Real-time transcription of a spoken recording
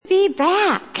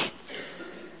back.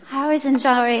 I always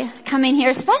enjoy coming here,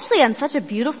 especially on such a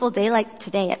beautiful day like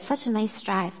today. It's such a nice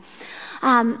drive.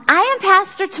 I am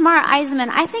Pastor Tamara Eisenman.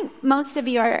 I think most of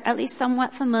you are at least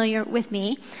somewhat familiar with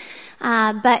me.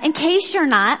 But in case you're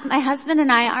not, my husband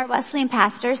and I are Wesleyan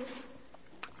pastors.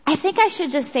 I think I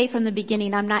should just say from the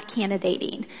beginning, I'm not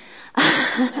candidating.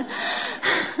 I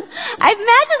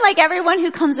imagine like everyone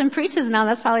who comes and preaches now,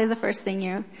 that's probably the first thing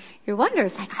you wonder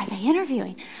is like, are they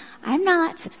interviewing? I'm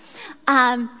not.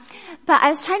 But I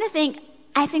was trying to think,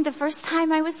 I think the first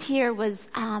time I was here was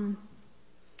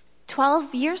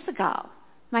 12 years ago.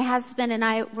 My husband and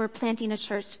I were planting a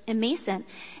church in Mason,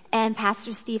 and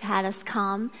Pastor Steve had us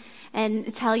come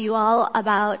and tell you all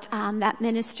about that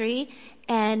ministry.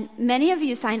 And many of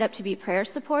you signed up to be prayer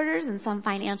supporters and some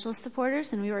financial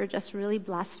supporters, and we were just really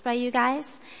blessed by you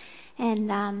guys.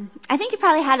 And I think you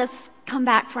probably had us come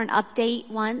back for an update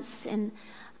once, and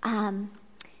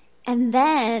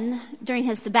then during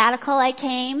his sabbatical I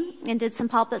came and did some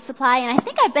pulpit supply, and I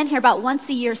think I've been here about once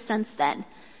a year since then,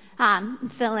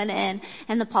 filling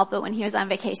in the pulpit when he was on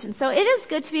vacation. So it is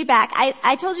good to be back.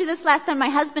 I told you this last time, my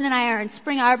husband and I are in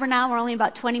Spring Arbor now. We're only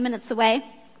about 20 minutes away.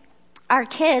 Our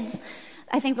kids,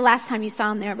 I think the last time you saw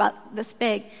them, they're about this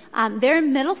big. They're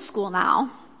in middle school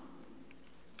now.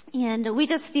 And we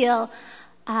just feel,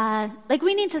 like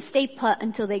we need to stay put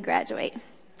until they graduate.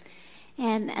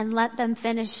 And let them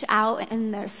finish out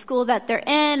in their school that they're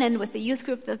in and with the youth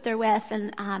group that they're with.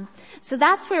 And, so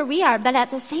that's where we are. But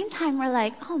at the same time, we're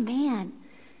like, oh man,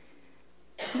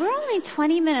 we're only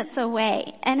 20 minutes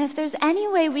away. And if there's any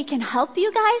way we can help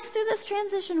you guys through this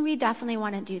transition, we definitely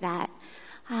want to do that.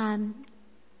 I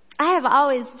have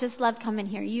always just loved coming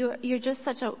here. You're just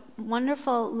such a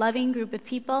wonderful, loving group of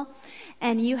people,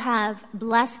 and you have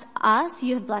blessed us,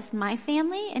 you have blessed my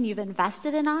family, and you've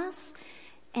invested in us,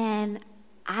 and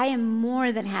I am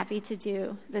more than happy to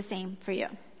do the same for you.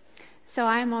 So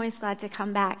I'm always glad to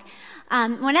come back.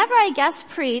 Whenever I guest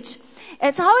preach,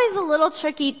 it's always a little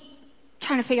tricky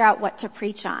trying to figure out what to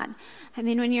preach on. I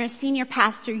mean, when you're a senior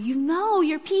pastor, you know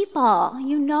your people.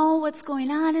 You know what's going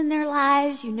on in their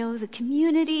lives. You know the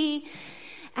community.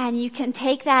 And you can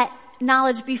take that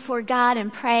knowledge before God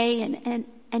and pray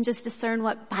and just discern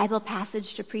what Bible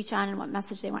passage to preach on and what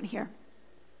message they want to hear.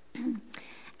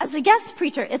 As a guest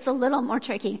preacher, it's a little more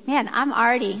tricky. Man, I'm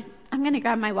going to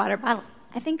grab my water bottle.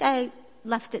 I think I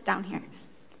left it down here.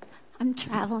 I'm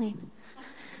traveling.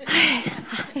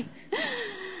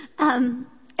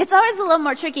 It's always a little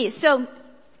more tricky. So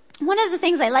one of the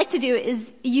things I like to do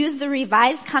is use the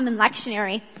Revised Common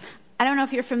Lectionary. I don't know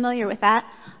if you're familiar with that.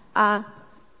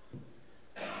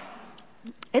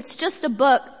 It's just a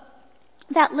book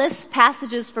that lists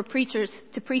passages for preachers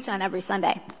to preach on every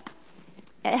Sunday.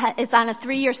 It's on a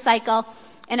 3-year cycle,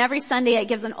 and every Sunday it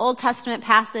gives an Old Testament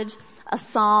passage, a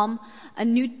psalm,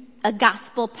 a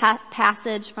gospel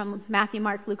passage from Matthew,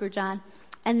 Mark, Luke, or John,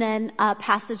 and then a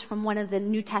passage from one of the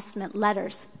New Testament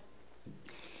letters.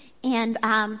 And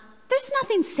there's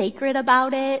nothing sacred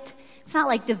about it. It's not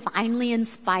like divinely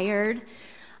inspired.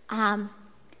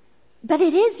 But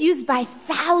it is used by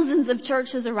thousands of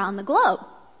churches around the globe,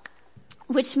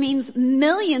 which means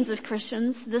millions of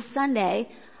Christians this Sunday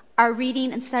are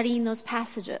reading and studying those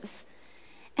passages.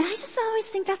 And I just always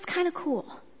think that's kind of cool.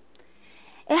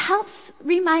 It helps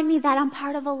remind me that I'm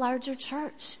part of a larger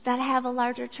church, that I have a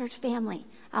larger church family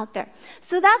out there.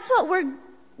 So that's what we're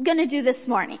going to do this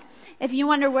morning. If you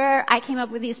wonder where I came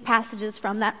up with these passages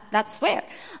from, that's where.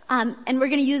 And we're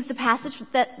going to use the passage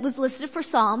that was listed for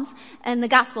Psalms and the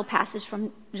gospel passage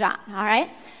from John. All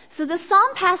right. So the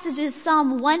Psalm passage is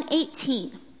Psalm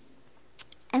 118.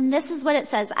 And this is what it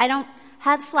says. I don't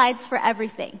have slides for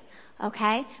everything.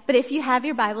 Okay. But if you have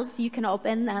your Bibles, you can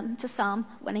open them to Psalm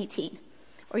 118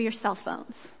 or your cell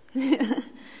phones. Give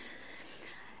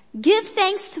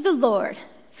thanks to the Lord,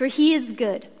 for he is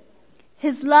good.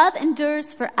 His love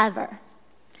endures forever.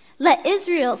 Let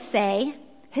Israel say,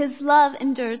 his love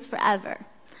endures forever.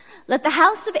 Let the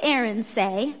house of Aaron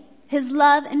say, his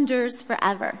love endures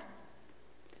forever.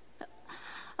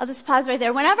 I'll just pause right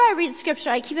there. Whenever I read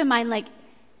scripture, I keep in mind like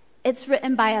it's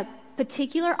written by a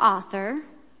particular author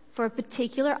for a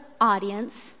particular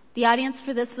audience. The audience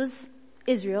for this was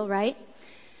Israel, right?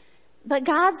 But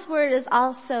God's word is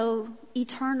also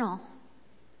eternal.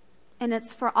 And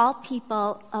it's for all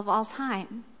people of all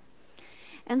time.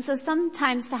 And so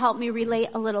sometimes to help me relate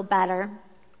a little better,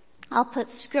 I'll put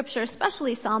scripture,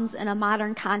 especially Psalms, in a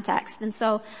modern context. And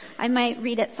so I might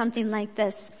read it something like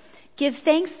this. Give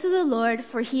thanks to the Lord,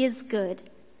 for he is good.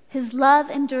 His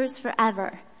love endures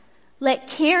forever. Let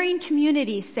caring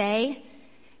community say,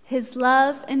 his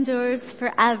love endures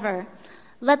forever.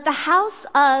 Let the house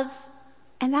of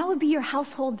And that would be your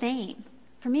household name.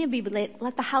 For me, it'd be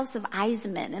let the house of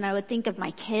Eisenman, and I would think of my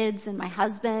kids and my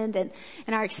husband and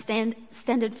our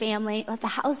extended family. Let the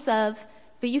house of,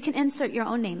 but you can insert your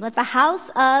own name. Let the house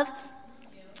of,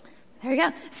 there we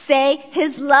go, say,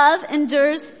 his love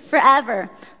endures forever.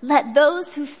 Let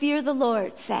those who fear the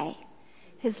Lord say,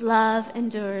 his love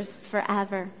endures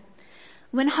forever.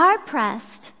 When hard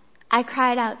pressed, I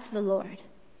cried out to the Lord.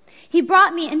 He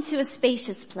brought me into a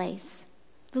spacious place.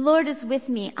 The Lord is with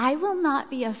me. I will not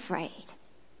be afraid.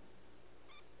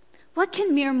 What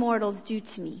can mere mortals do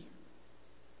to me?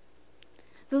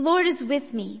 The Lord is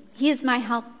with me. He is my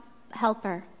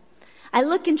helper. I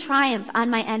look in triumph on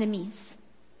my enemies.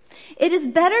 It is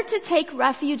better to take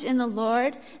refuge in the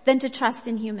Lord than to trust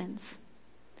in humans.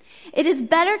 It is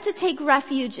better to take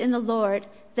refuge in the Lord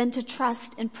than to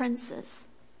trust in princes.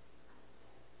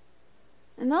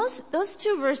 And those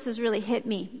two verses really hit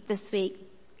me this week.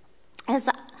 As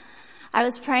I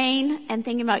was praying and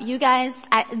thinking about you guys,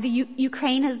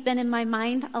 Ukraine has been in my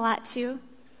mind a lot too.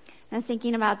 And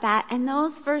thinking about that. And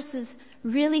those verses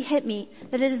really hit me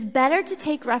that it is better to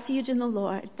take refuge in the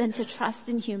Lord than to trust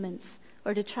in humans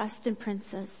or to trust in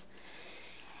princes.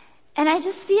 And I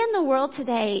just see in the world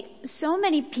today, so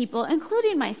many people,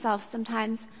 including myself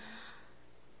sometimes,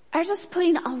 are just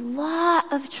putting a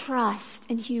lot of trust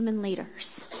in human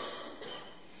leaders.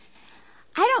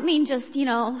 I don't mean just,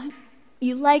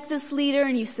 you like this leader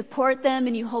and you support them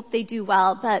and you hope they do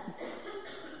well, but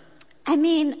I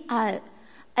mean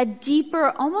a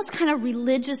deeper, almost kind of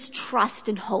religious trust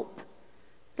and hope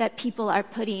that people are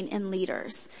putting in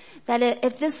leaders. That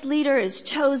if this leader is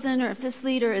chosen or if this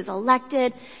leader is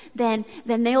elected, then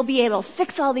they'll be able to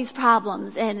fix all these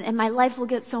problems and my life will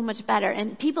get so much better.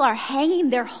 And people are hanging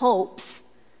their hopes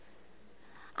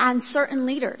on certain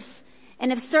leaders.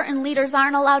 And if certain leaders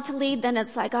aren't allowed to lead, then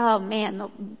it's like, oh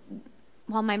man,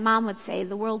 well, my mom would say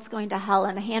the world's going to hell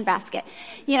in a handbasket,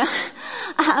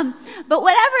 but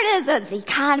whatever it is, the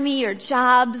economy or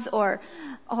jobs or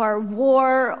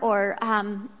war or,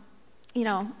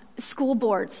 school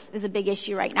boards is a big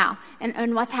issue right now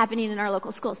and what's happening in our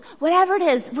local schools. Whatever it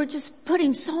is, we're just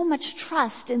putting so much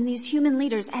trust in these human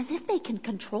leaders as if they can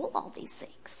control all these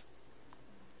things.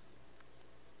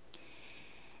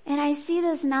 And I see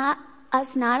us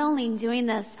not only doing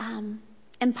this,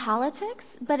 in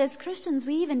politics, but as Christians,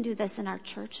 we even do this in our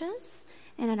churches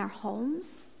and in our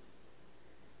homes.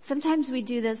 Sometimes we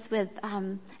do this with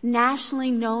nationally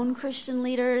known Christian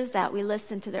leaders that we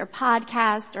listen to their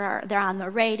podcast or they're on the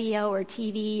radio or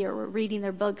TV or we're reading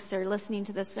their books or listening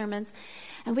to the sermons.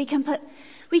 And we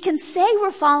can say we're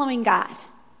following God,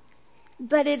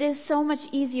 but it is so much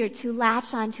easier to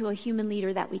latch onto a human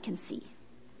leader that we can see.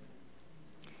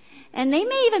 And they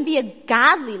may even be a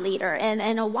godly leader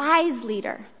and a wise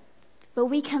leader, but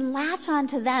we can latch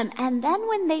onto them. And then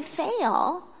when they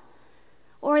fail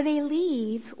or they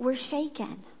leave, we're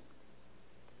shaken.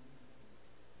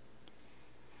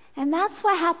 And that's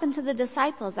what happened to the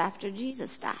disciples after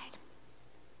Jesus died.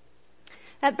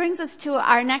 That brings us to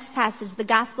our next passage, the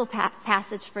gospel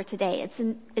passage for today.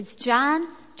 It's John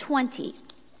 20.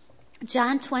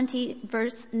 John 20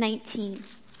 verse 19.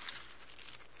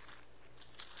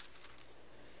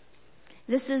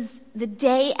 This is the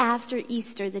day after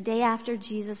Easter, the day after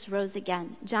Jesus rose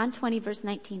again. John 20 verse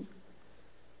 19.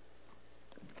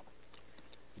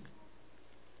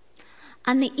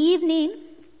 On the evening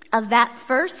of that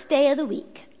first day of the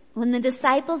week, when the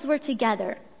disciples were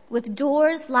together with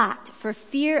doors locked for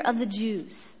fear of the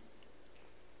Jews,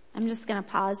 I'm just going to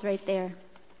pause right there.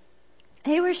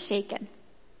 They were shaken.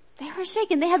 They were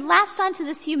shaken. They had latched onto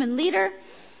this human leader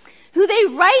who they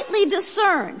rightly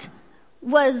discerned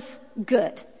was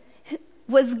good,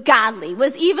 was godly,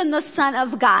 was even the Son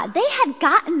of God. They had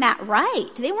gotten that right.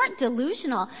 They weren't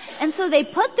delusional. And so they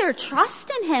put their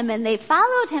trust in him and they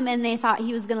followed him and they thought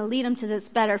he was going to lead them to this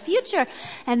better future.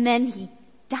 And then he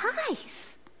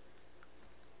dies.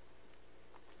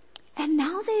 And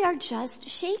now they are just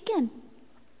shaken.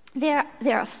 They're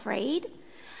afraid.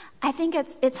 I think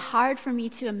it's hard for me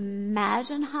to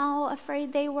imagine how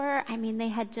afraid they were. I mean, they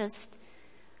had just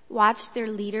watched their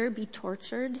leader be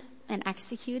tortured and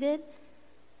executed.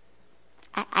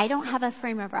 I don't have a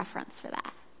frame of reference for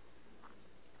that.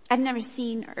 I've never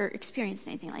seen or experienced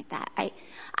anything like that.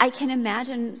 I can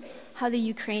imagine how the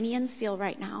Ukrainians feel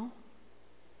right now.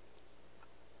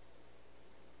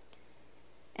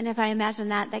 And if I imagine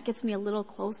that gets me a little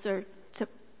closer to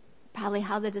probably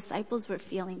how the disciples were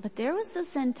feeling. But there was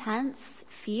this intense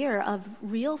fear of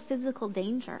real physical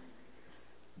danger.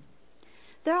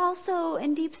 They're also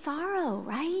in deep sorrow,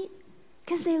 right?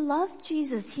 Because they loved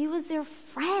Jesus. He was their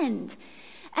friend.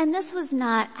 And this was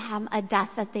not a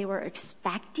death that they were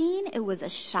expecting. It was a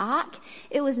shock.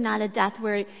 It was not a death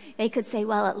where they could say,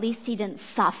 well, at least he didn't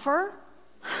suffer.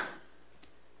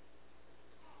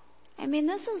 I mean,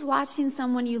 this is watching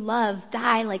someone you love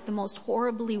die like the most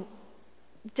horribly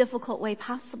difficult way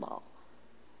possible.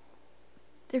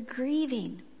 They're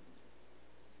grieving.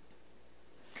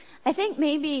 I think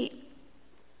maybe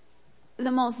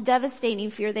the most devastating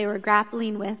fear they were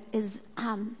grappling with is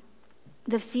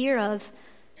the fear of,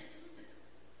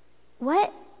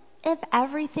 what if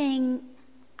everything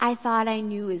I thought I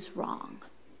knew is wrong?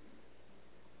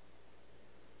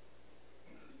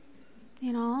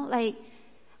 You know, like,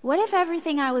 what if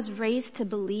everything I was raised to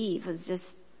believe was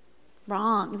just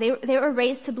wrong? They were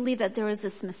raised to believe that there was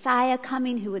this Messiah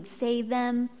coming who would save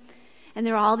them. And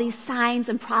there were all these signs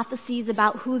and prophecies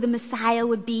about who the Messiah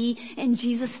would be. And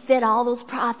Jesus fit all those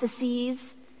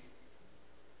prophecies.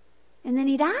 And then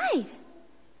he died.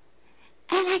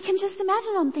 And I can just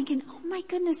imagine them thinking, oh my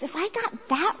goodness, if I got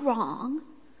that wrong,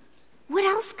 what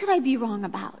else could I be wrong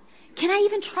about? Can I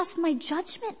even trust my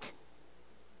judgment?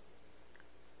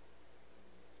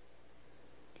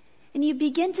 And you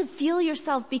begin to feel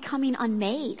yourself becoming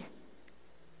unmade,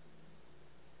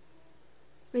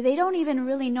 where they don't even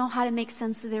really know how to make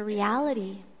sense of their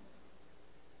reality.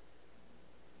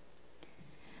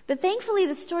 But thankfully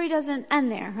the story doesn't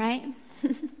end there, right?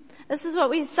 This is what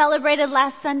we celebrated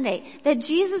last Sunday, that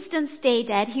Jesus didn't stay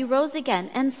dead, he rose again.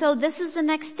 And so this is the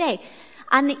next day.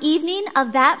 On the evening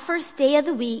of that first day of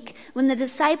the week, when the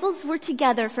disciples were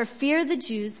together for fear of the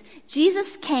Jews,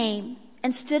 Jesus came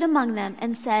and stood among them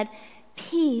and said,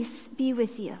 peace be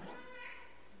with you.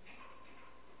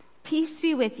 Peace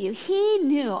be with you. He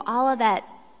knew all of that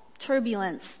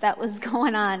turbulence that was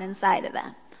going on inside of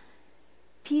them.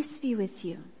 Peace be with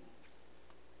you.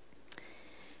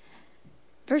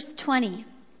 Verse 20.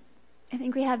 I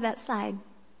think we have that slide.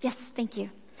 Yes, thank you.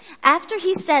 After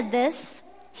he said this,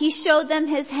 he showed them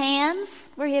his hands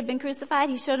where he had been crucified.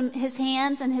 He showed them his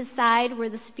hands and his side where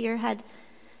the spear had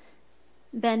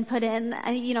been put in.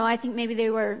 I think maybe they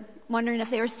were wondering if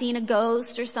they were seeing a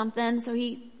ghost or something. So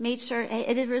he made sure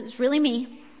it was really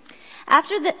me.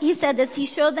 After he said this, he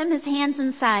showed them his hands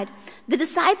and side. The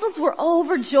disciples were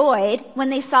overjoyed when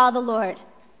they saw the Lord.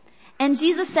 And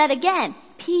Jesus said again,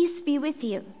 peace be with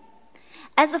you.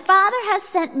 As the Father has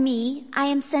sent me, I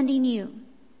am sending you.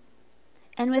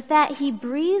 And with that, he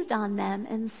breathed on them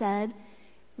and said,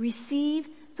 receive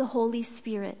the Holy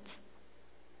Spirit.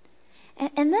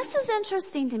 And this is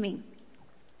interesting to me.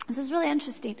 This is really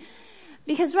interesting.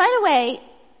 Because right away,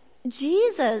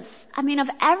 Jesus, of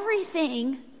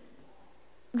everything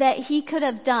that he could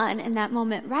have done in that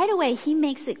moment, right away he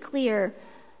makes it clear,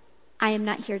 I am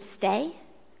not here to stay.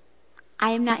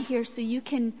 I am not here so you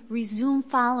can resume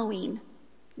following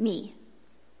me.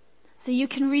 So you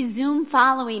can resume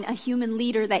following a human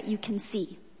leader that you can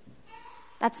see.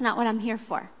 That's not what I'm here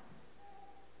for.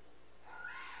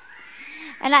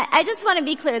 And I just want to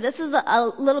be clear, this is a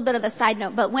little bit of a side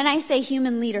note, but when I say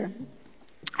human leader,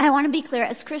 I want to be clear,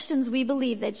 as Christians we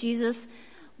believe that Jesus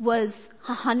was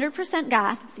 100%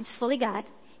 God, he's fully God,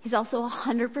 he's also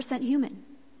 100% human.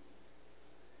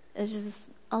 It's just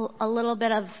a little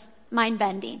bit of mind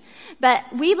bending. But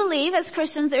we believe as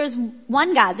Christians there's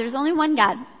one God, there's only one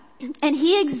God. And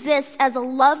he exists as a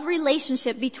love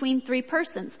relationship between three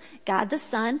persons. God the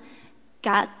Son,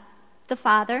 God the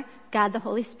Father, God the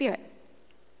Holy Spirit.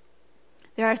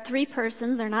 There are three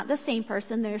persons. They're not the same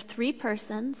person. There are three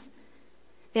persons.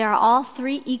 They are all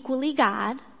three equally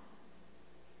God.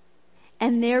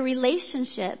 And their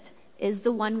relationship is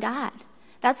the one God.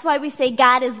 That's why we say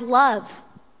God is love.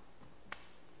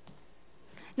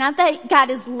 Not that God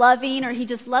is loving or he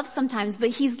just loves sometimes, but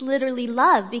he's literally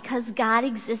love because God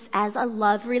exists as a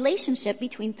love relationship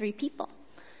between three people.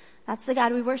 That's the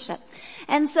God we worship.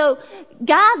 And so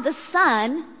God the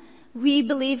Son, we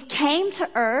believe, came to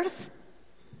earth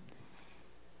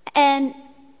and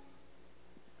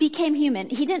became human.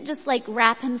 He didn't just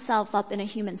wrap himself up in a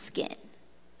human skin.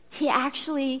 He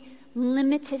actually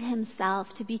limited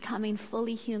himself to becoming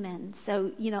fully human.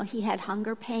 So, he had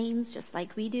hunger pains just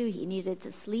like we do. He needed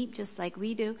to sleep just like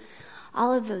we do.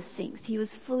 All of those things. He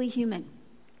was fully human.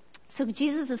 So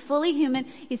Jesus is fully human.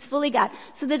 He's fully God.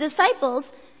 So the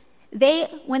disciples,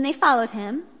 when they followed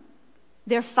him,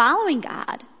 they're following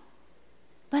God,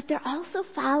 but they're also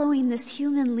following this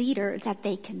human leader that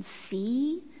they can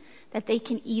see, that they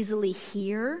can easily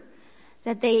hear,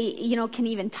 that they, can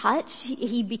even touch.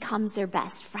 He becomes their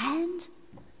best friend.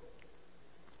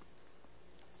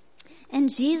 And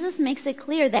Jesus makes it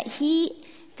clear that he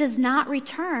does not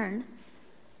return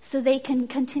so they can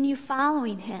continue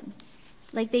following him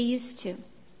like they used to.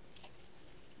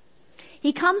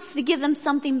 He comes to give them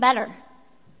something better,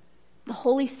 the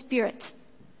Holy Spirit.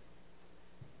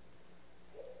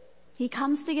 He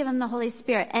comes to give them the Holy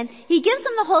Spirit. And he gives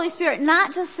them the Holy Spirit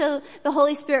not just so the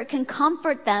Holy Spirit can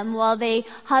comfort them while they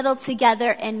huddle together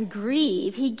and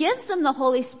grieve. He gives them the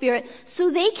Holy Spirit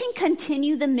so they can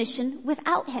continue the mission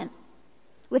without him,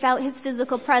 without his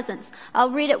physical presence. I'll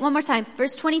read it one more time.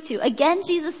 Verse 22. Again,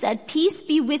 Jesus said, peace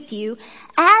be with you.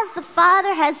 As the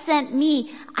Father has sent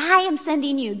me, I am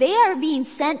sending you. They are being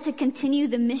sent to continue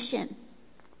the mission.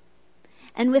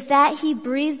 And with that, he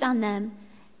breathed on them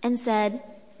and said,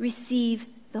 receive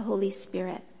the Holy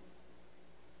Spirit.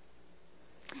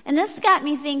 And this got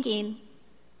me thinking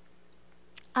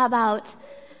about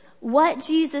what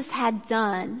Jesus had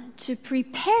done to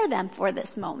prepare them for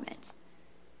this moment.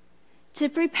 To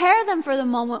prepare them for the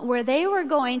moment where they were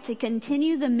going to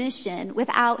continue the mission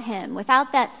without him,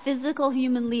 without that physical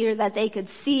human leader that they could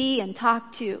see and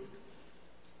talk to.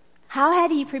 How had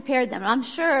he prepared them? I'm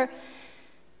sure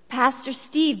Pastor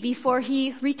Steve, before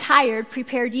he retired,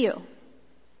 prepared you.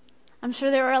 I'm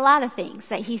sure there were a lot of things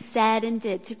that he said and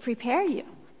did to prepare you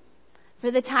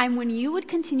for the time when you would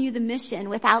continue the mission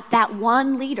without that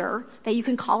one leader that you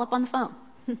can call up on the phone.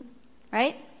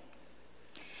 Right?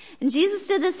 And Jesus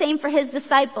did the same for his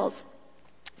disciples.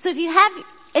 So if you have,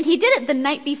 and he did it the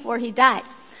night before he died.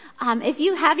 If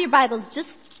you have your Bibles,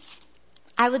 just,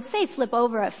 I would say flip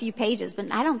over a few pages, but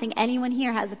I don't think anyone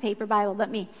here has a paper Bible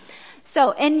but me. So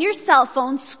in your cell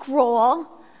phone, scroll.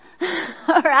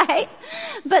 Alright?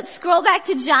 But scroll back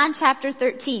to John chapter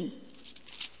 13.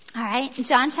 Alright?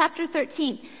 John chapter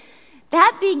 13.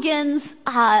 That begins,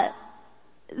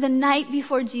 the night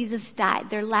before Jesus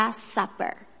died, their Last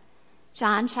Supper.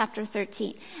 John chapter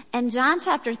 13. And John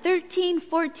chapter 13,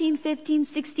 14, 15,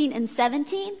 16, and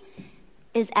 17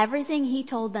 is everything he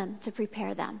told them to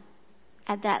prepare them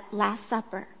at that Last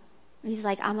Supper. He's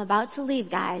like, I'm about to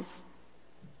leave, guys.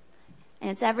 And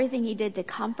it's everything he did to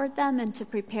comfort them and to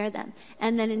prepare them.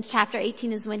 And then in chapter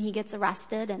 18 is when he gets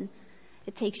arrested, and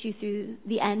it takes you through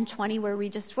the end 20 where we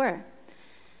just were.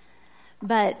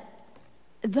 But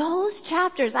those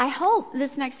chapters, I hope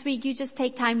this next week you just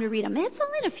take time to read them. It's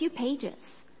only a few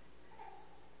pages.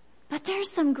 But there's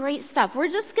some great stuff. We're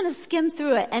just going to skim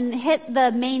through it and hit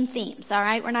the main themes, all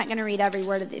right? We're not going to read every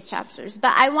word of these chapters.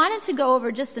 But I wanted to go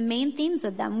over just the main themes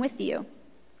of them with you.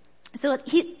 So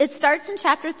it starts in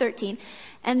chapter 13,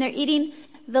 and they're eating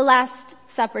the Last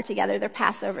Supper together, their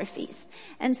Passover feast.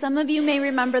 And some of you may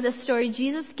remember the story.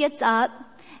 Jesus gets up,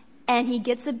 and he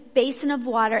gets a basin of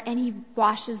water, and he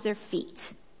washes their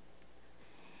feet.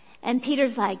 And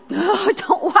Peter's like, no,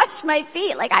 don't wash my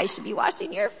feet. Like, I should be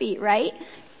washing your feet, right?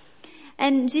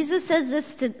 And Jesus says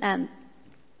this to them.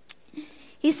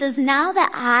 He says, now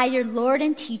that I, your Lord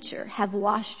and teacher, have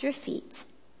washed your feet,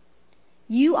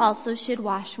 you also should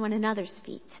wash one another's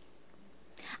feet.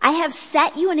 I have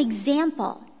set you an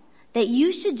example that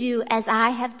you should do as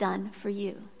I have done for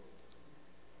you.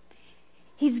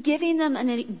 He's giving them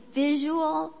a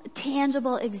visual,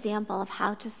 tangible example of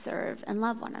how to serve and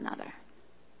love one another.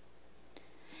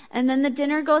 And then the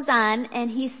dinner goes on, and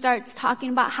he starts talking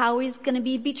about how he's going to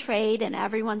be betrayed, and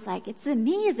everyone's like, is it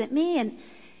me? And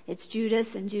it's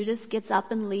Judas, and Judas gets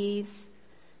up and leaves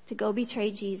to go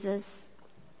betray Jesus.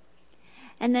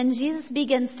 And then Jesus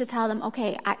begins to tell them,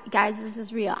 okay, guys, this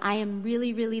is real. I am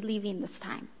really, really leaving this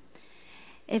time.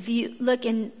 If you look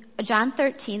in John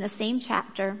 13, the same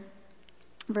chapter,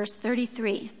 verse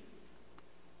 33.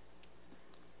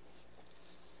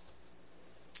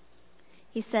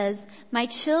 He says, my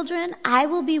children, I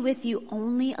will be with you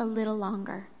only a little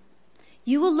longer.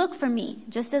 You will look for me,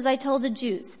 just as I told the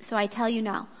Jews. So I tell you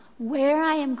now, where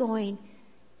I am going,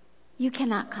 you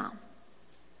cannot come.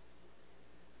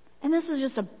 And this was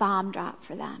just a bomb drop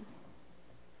for them.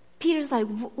 Peter's like,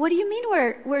 what do you mean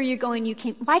where you're going you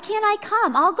can't? Why can't I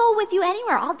come? I'll go with you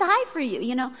anywhere. I'll die for you.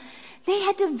 You know, they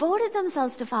had devoted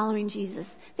themselves to following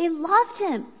Jesus. They loved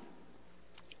him.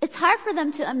 It's hard for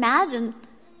them to imagine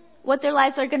what their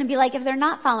lives are going to be like if they're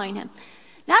not following him.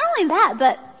 Not only that,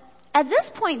 but at this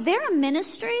point, they're a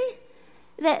ministry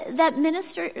that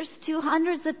ministers to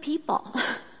hundreds of people.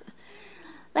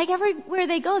 Like everywhere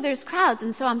they go, there's crowds.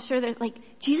 And so I'm sure they're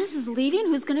like, Jesus is leaving?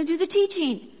 Who's going to do the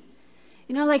teaching?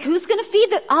 You know, like who's going to feed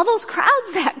all those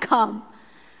crowds that come?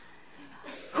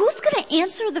 Who's going to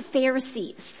answer the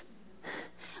Pharisees?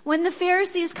 When the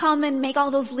Pharisees come and make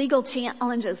all those legal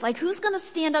challenges, like who's going to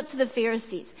stand up to the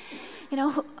Pharisees? You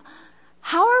know,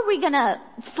 how are we going to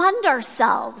fund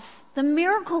ourselves? The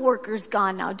miracle worker's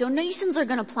gone now. Donations are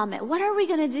going to plummet. What are we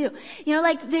going to do? You know,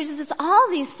 like there's just all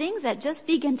these things that just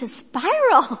begin to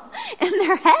spiral in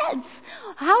their heads.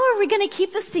 How are we going to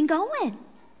keep this thing going?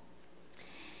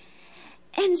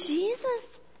 And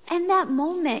Jesus, in that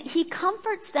moment, he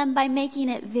comforts them by making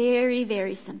it very,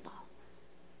 very simple.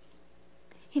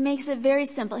 He makes it very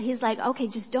simple. He's like, okay,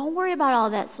 just don't worry about all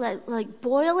that. So like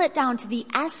boil it down to the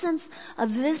essence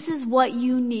of this is what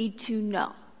you need to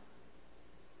know.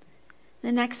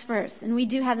 The next verse, and we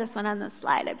do have this one on the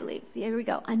slide, I believe. Here we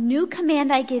go. A new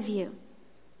command I give you.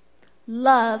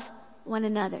 Love one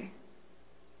another.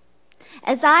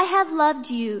 As I have loved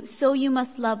you, so you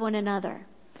must love one another.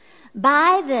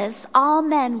 By this, all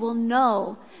men will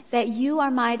know that you are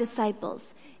my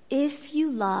disciples, if you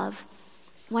love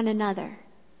one another.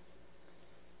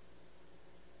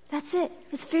 That's it.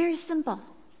 It's very simple.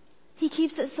 He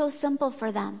keeps it so simple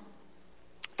for them.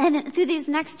 And through these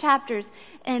next chapters,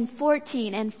 in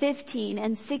 14 and 15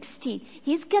 and 16,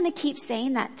 he's going to keep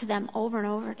saying that to them over and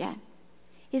over again.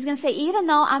 He's going to say, even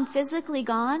though I'm physically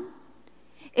gone,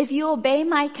 if you obey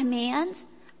my command,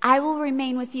 I will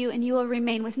remain with you and you will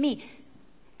remain with me.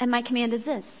 And my command is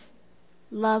this: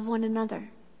 love one another.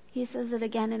 He says it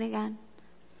again and again.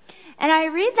 And I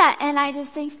read that and I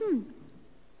just think,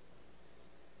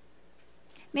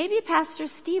 maybe Pastor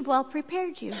Steve well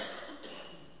prepared you.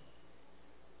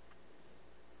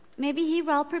 Maybe he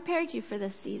well prepared you for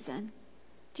this season.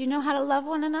 Do you know how to love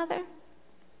one another?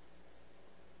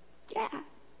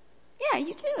 Yeah,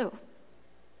 you do.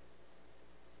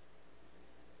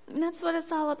 And that's what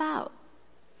it's all about.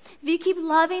 If you keep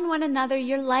loving one another,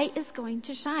 your light is going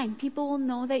to shine. People will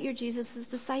know that you're Jesus'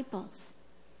 disciples.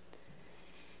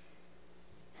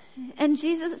 And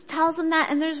Jesus tells them that,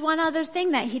 and there's one other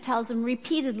thing that he tells them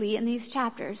repeatedly in these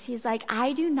chapters. He's like,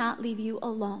 I do not leave you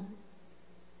alone.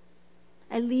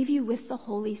 I leave you with the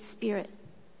Holy Spirit.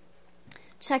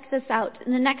 Check this out.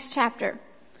 In the next chapter,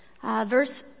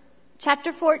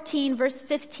 chapter 14, verse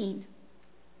 15.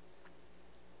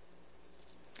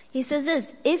 He says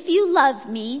this: if you love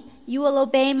me, you will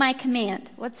obey my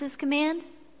command. What's his command?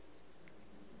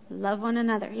 Love one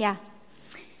another. Yeah.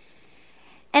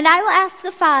 And I will ask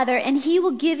the Father, and he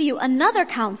will give you another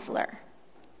counselor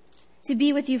to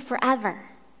be with you forever.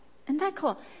 Isn't that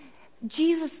cool?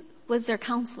 Jesus was their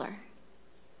counselor.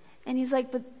 And he's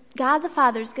like, but God the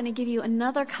Father is going to give you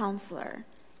another counselor,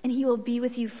 and he will be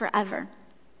with you forever.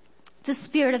 The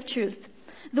Spirit of truth.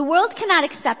 The world cannot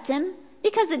accept him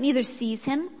because it neither sees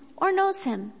him or knows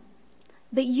him.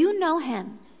 But you know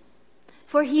him,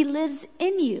 for he lives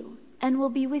in you and will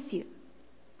be with you.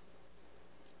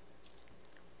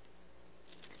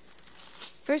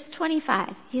 Verse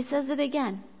 25, he says it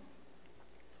again.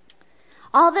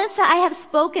 All this I have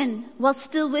spoken while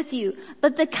still with you,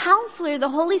 but the Counselor, the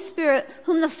Holy Spirit,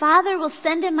 whom the Father will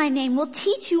send in my name, will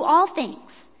teach you all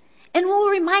things and will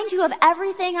remind you of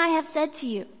everything I have said to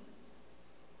you.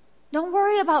 Don't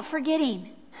worry about forgetting.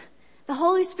 The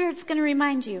Holy Spirit's going to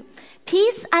remind you.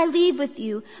 Peace I leave with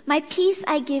you, my peace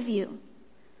I give you.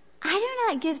 I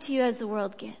do not give to you as the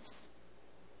world gives.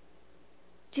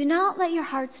 Do not let your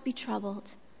hearts be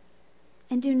troubled,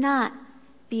 and do not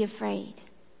be afraid.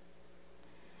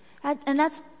 And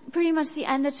that's pretty much the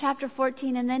end of chapter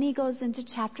 14, and then he goes into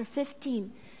chapter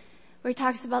 15, where he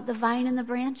talks about the vine and the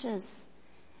branches.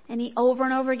 And he over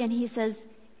and over again, he says,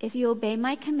 if you obey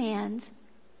my command,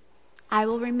 I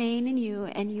will remain in you,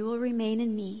 and you will remain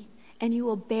in me, and you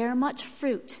will bear much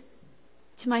fruit.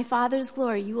 To my Father's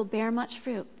glory, you will bear much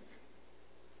fruit.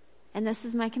 And this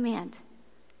is my command.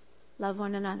 Love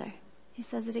one another. He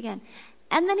says it again.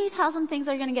 And then he tells them things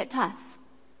are going to get tough.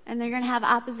 And they're going to have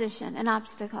opposition and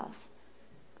obstacles.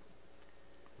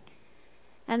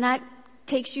 And that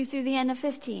takes you through the end of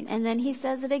 15. And then he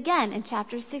says it again in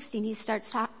chapter 16. He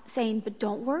starts saying, but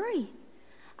don't worry.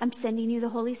 I'm sending you the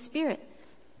Holy Spirit.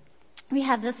 We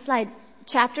have this slide.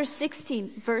 Chapter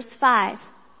 16, verse 5.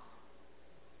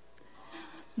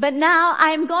 But now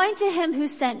I am going to him who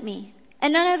sent me.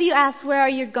 And none of you ask, where are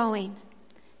you going?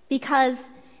 Because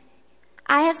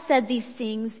I have said these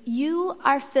things, you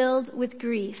are filled with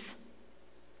grief.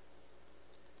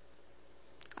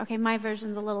 Okay, my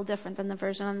version's a little different than the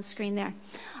version on the screen there.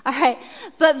 All right.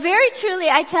 But very truly,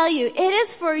 I tell you, it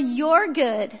is for your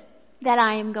good that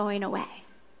I am going away.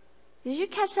 Did you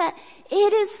catch that?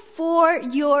 It is for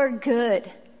your good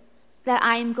that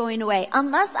I am going away.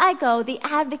 Unless I go, the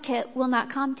advocate will not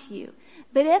come to you.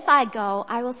 But if I go,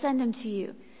 I will send him to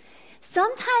you.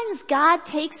 Sometimes God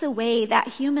takes away that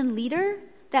human leader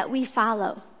that we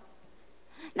follow.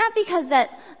 Not because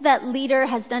that leader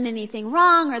has done anything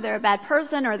wrong or they're a bad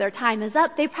person or their time is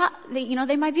up. They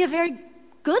might be a very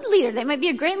good leader. They might be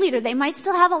a great leader. They might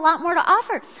still have a lot more to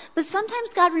offer. But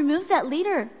sometimes God removes that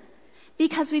leader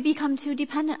because we become too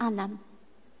dependent on them.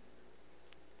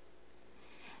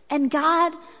 And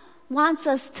God wants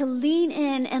us to lean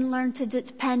in and learn to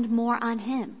depend more on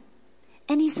him.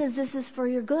 And he says this is for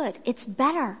your good. It's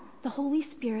better. The Holy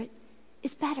Spirit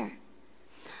is better.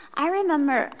 I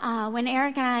remember when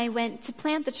Eric and I went to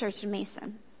plant the church in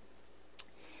Mason.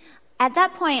 At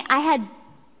that point, I had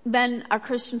been a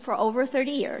Christian for over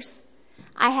 30 years.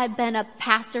 I had been a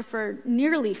pastor for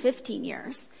nearly 15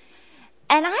 years.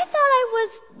 And I thought I was,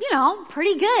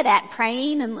 pretty good at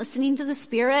praying and listening to the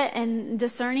Spirit and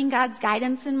discerning God's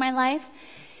guidance in my life.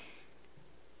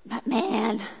 But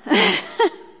man,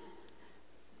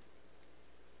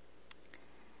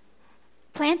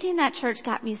 planting that church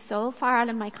got me so far out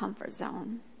of my comfort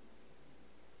zone.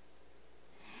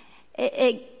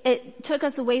 It took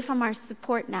us away from our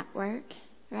support network,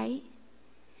 right?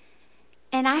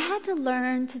 And I had to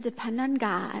learn to depend on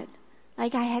God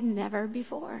like I had never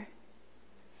before.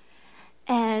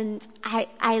 And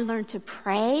I learned to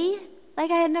pray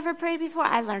like I had never prayed before.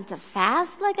 I learned to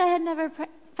fast like I had never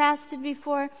fasted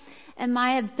before. And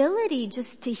my ability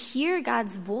just to hear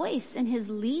God's voice and his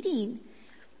leading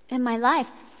in my life,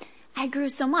 I grew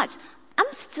so much.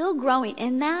 I'm still growing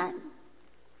in that.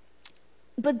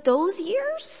 But those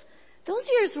years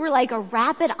were like a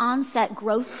rapid onset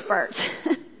growth spurt.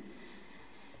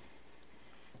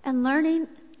 And learning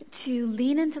to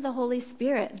lean into the Holy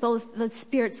Spirit, both the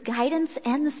Spirit's guidance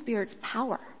and the Spirit's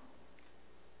power.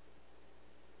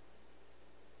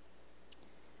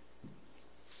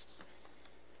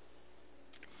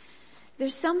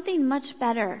 There's something much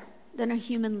better than a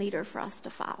human leader for us to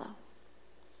follow.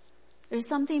 There's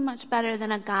something much better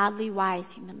than a godly,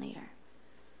 wise human leader.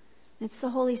 It's the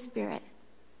Holy Spirit.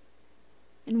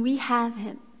 And we have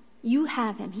him. You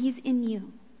have him. He's in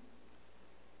you.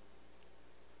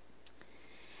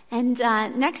 And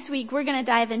next week we're going to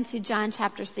dive into John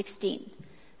chapter 16.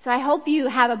 So I hope you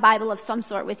have a Bible of some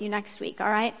sort with you next week, all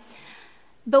right?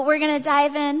 But we're going to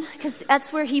dive in because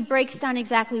that's where he breaks down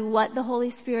exactly what the Holy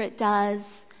Spirit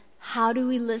does. How do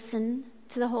we listen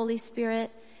to the Holy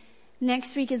Spirit?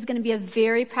 Next week is going to be a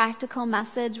very practical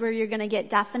message where you're going to get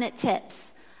definite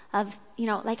tips of,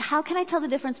 like how can I tell the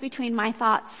difference between my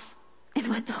thoughts and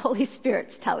what the Holy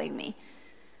Spirit's telling me?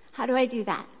 How do I do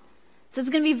that? So it's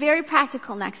going to be very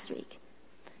practical next week.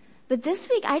 But this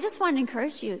week, I just want to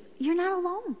encourage you. You're not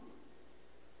alone.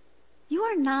 You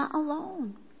are not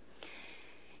alone.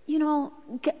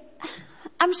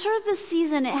 I'm sure this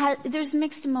season there's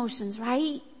mixed emotions,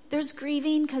 right? There's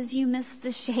grieving because you missed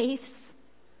the Shafes.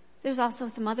 There's also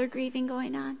some other grieving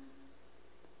going on.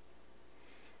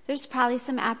 There's probably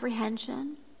some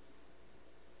apprehension.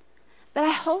 But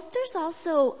I hope there's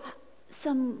also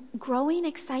some growing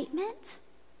excitement.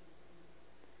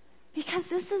 Because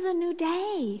this is a new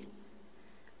day.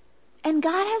 And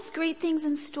God has great things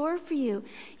in store for you.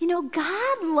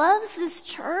 God loves this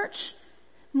church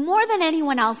more than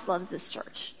anyone else loves this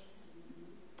church.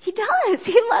 He does.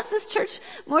 He loves this church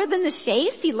more than the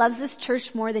Shafes. He loves this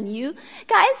church more than you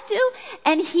guys do.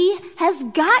 And he has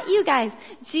got you guys.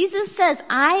 Jesus says,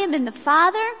 I am in the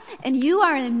Father and you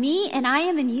are in me and I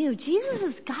am in you. Jesus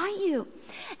has got you.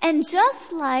 And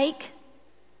just like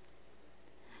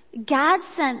God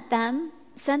sent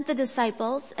the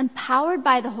disciples, empowered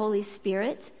by the Holy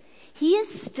Spirit, he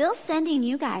is still sending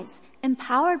you guys,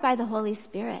 empowered by the Holy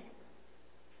Spirit.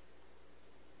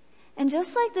 And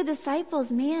just like the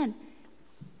disciples, man,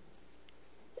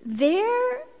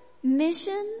 their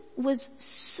mission was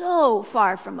so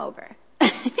far from over.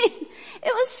 It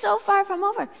was so far from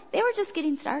over. They were just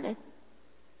getting started.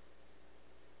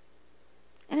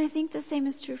 And I think the same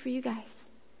is true for you guys.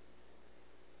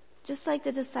 Just like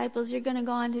the disciples, you're going to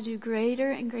go on to do greater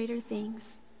and greater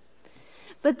things.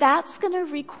 But that's going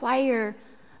to require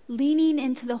leaning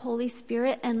into the Holy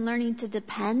Spirit and learning to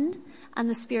depend on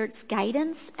the Spirit's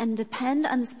guidance and depend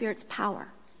on the Spirit's power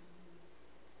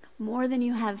more than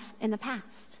you have in the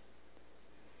past.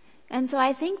 And so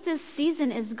I think this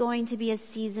season is going to be a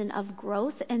season of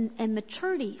growth and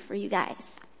maturity for you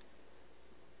guys.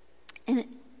 And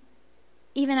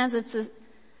even as it's a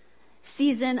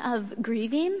season of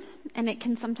grieving, and it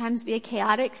can sometimes be a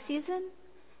chaotic season,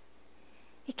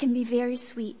 it can be very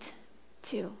sweet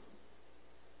too.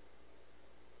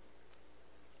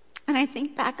 And I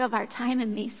think back of our time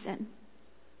in Mason.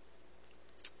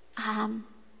 I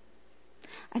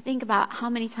think about how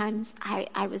many times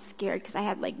I was scared because I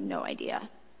had no idea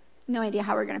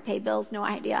how we're going to pay bills, no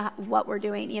idea what we're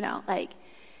doing,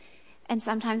 and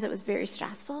sometimes it was very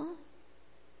stressful.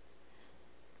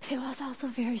 But it was also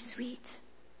very sweet.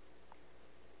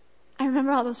 I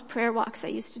remember all those prayer walks I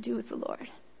used to do with the Lord.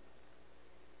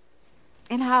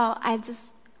 And how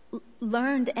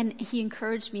learned, and he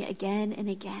encouraged me again and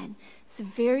again. It's a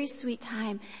very sweet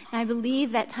time, and I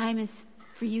believe that time is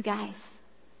for you guys.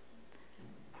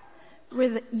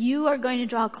 Where you are going to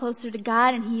draw closer to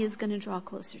God, and he is going to draw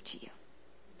closer to you.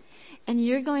 And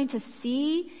you're going to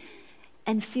see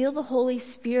and feel the Holy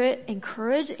Spirit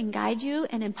encourage and guide you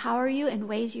and empower you in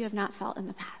ways you have not felt in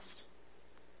the past.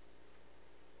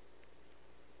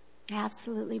 I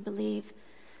absolutely believe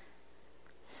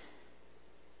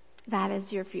that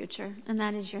is your future and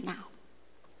that is your now.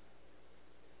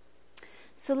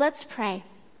 So let's pray.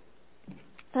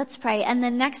 Let's pray. And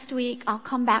then next week I'll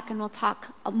come back and we'll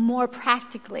talk more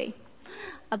practically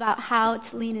about how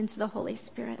to lean into the Holy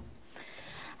Spirit.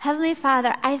 Heavenly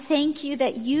Father, I thank you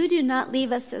that you do not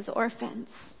leave us as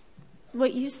orphans.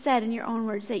 What you said in your own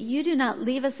words, that you do not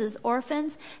leave us as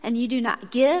orphans and you do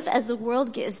not give as the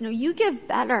world gives. No, you give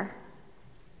better.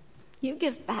 You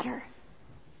give better.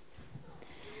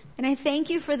 And I thank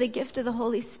you for the gift of the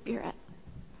Holy Spirit.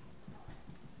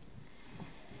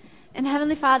 And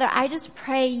Heavenly Father, I just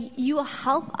pray you will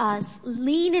help us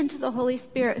lean into the Holy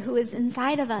Spirit who is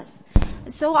inside of us.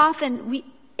 So often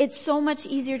it's so much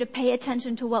easier to pay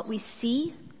attention to what we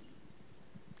see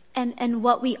and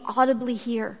what we audibly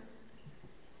hear.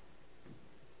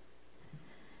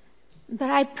 But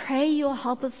I pray you'll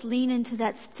help us lean into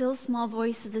that still small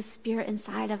voice of the Spirit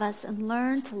inside of us and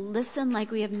learn to listen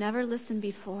like we have never listened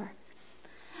before.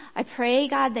 I pray,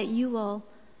 God, that you will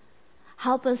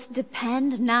help us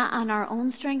depend not on our own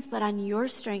strength, but on your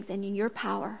strength and your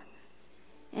power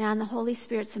and on the Holy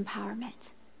Spirit's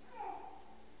empowerment.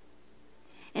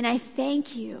 And I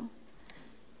thank you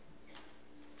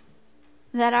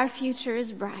that our future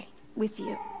is bright with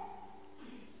you.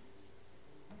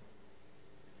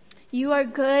 You are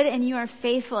good and you are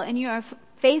faithful, and you are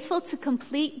faithful to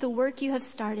complete the work you have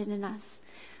started in us.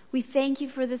 We thank you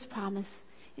for this promise.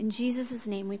 In Jesus'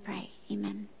 name we pray.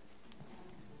 Amen.